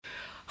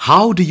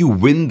How do you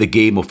win the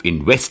game of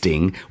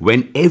investing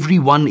when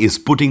everyone is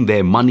putting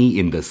their money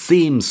in the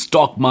same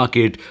stock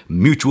market,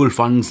 mutual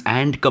funds,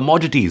 and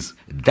commodities?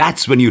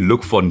 That's when you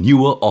look for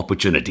newer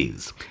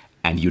opportunities.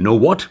 And you know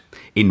what?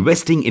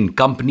 Investing in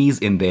companies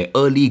in their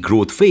early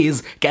growth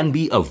phase can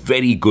be a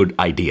very good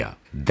idea.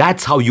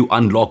 That's how you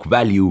unlock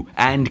value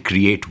and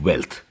create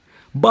wealth.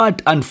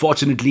 But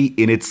unfortunately,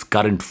 in its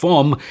current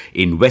form,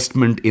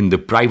 investment in the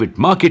private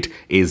market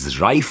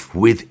is rife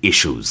with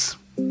issues.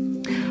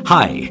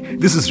 Hi,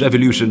 this is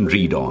Revolution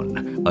Read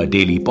On, a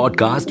daily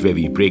podcast where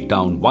we break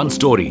down one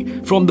story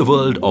from the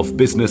world of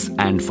business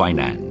and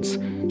finance.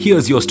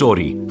 Here's your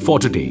story for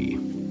today.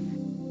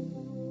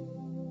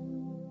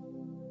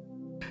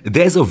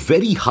 There's a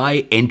very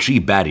high entry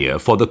barrier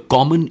for the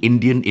common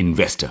Indian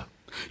investor.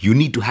 You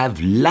need to have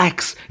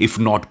lakhs, if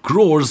not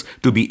crores,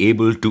 to be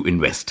able to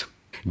invest.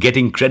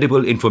 Getting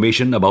credible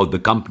information about the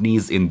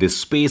companies in this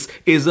space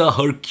is a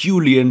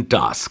Herculean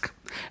task.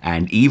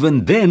 And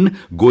even then,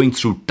 going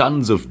through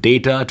tons of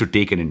data to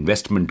take an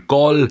investment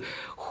call,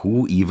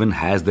 who even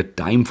has the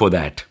time for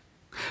that?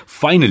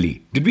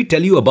 Finally, did we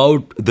tell you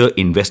about the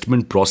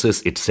investment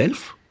process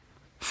itself?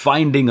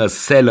 Finding a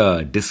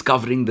seller,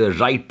 discovering the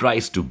right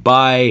price to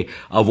buy,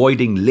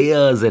 avoiding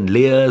layers and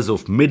layers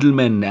of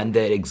middlemen and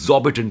their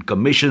exorbitant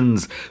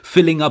commissions,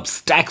 filling up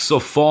stacks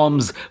of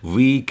forms,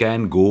 we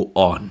can go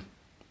on.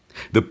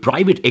 The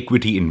Private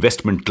Equity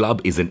Investment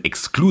Club is an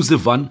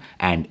exclusive one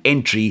and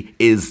entry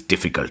is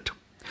difficult.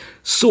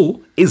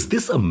 So, is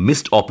this a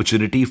missed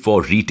opportunity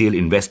for retail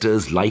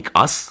investors like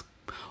us?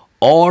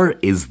 Or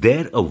is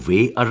there a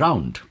way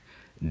around?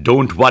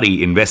 Don't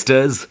worry,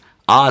 investors.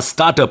 Our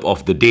startup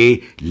of the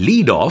day,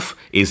 LeadOff,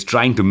 is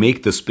trying to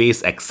make the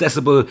space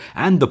accessible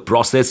and the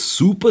process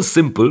super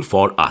simple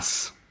for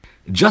us.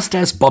 Just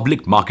as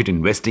public market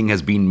investing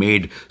has been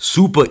made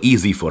super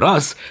easy for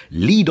us,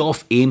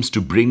 LeadOff aims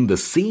to bring the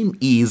same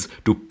ease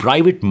to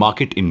private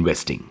market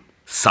investing.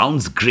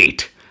 Sounds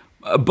great.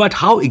 But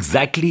how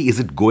exactly is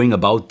it going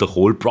about the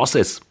whole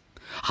process?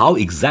 How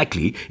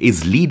exactly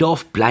is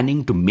LeadOff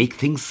planning to make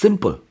things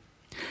simple?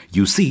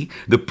 You see,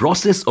 the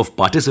process of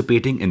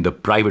participating in the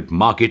private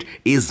market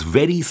is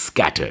very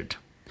scattered.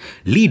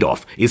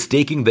 LeadOff is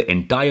taking the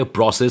entire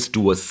process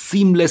to a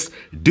seamless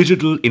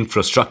digital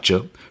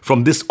infrastructure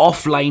from this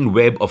offline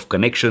web of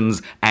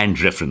connections and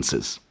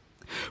references.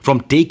 From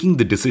taking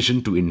the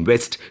decision to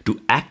invest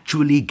to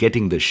actually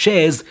getting the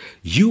shares,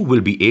 you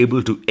will be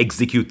able to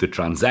execute the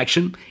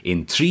transaction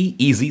in 3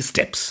 easy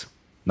steps.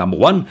 Number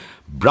 1,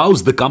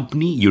 browse the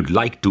company you'd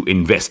like to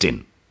invest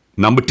in.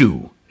 Number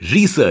 2,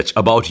 research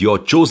about your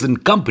chosen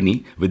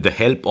company with the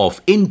help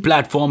of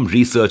in-platform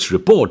research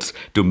reports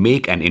to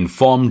make an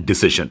informed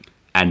decision.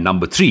 And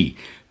number 3,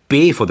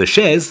 pay for the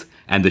shares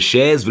and the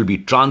shares will be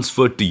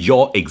transferred to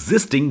your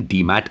existing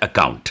Demat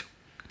account.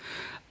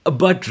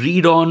 But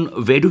read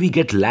on, where do we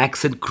get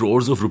lakhs and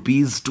crores of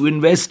rupees to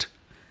invest?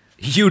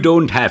 You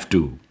don't have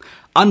to.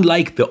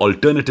 Unlike the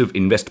alternative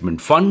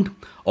investment fund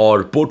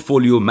or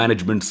portfolio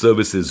management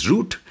services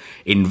route,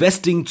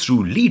 investing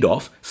through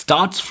LeadOff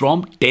starts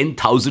from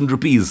 10,000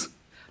 rupees.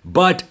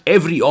 But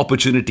every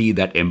opportunity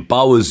that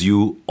empowers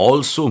you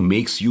also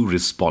makes you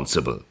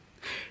responsible.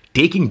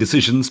 Taking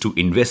decisions to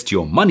invest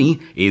your money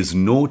is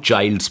no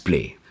child's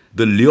play.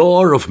 The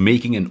lure of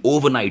making an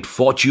overnight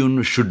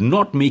fortune should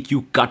not make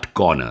you cut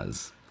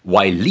corners.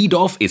 While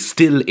LeadOff is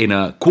still in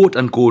a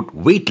quote-unquote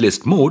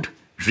waitlist mode,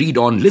 Read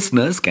On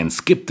listeners can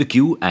skip the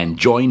queue and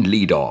join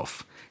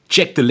LeadOff.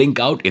 Check the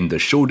link out in the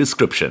show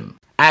description.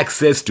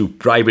 Access to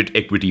private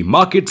equity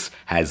markets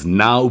has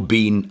now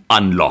been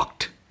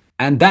unlocked.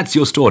 And that's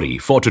your story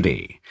for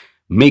today.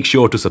 Make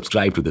sure to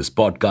subscribe to this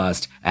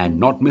podcast and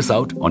not miss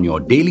out on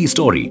your daily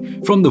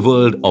story from the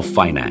world of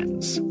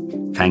finance.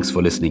 Thanks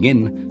for listening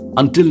in.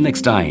 Until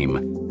next time,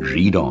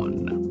 read on.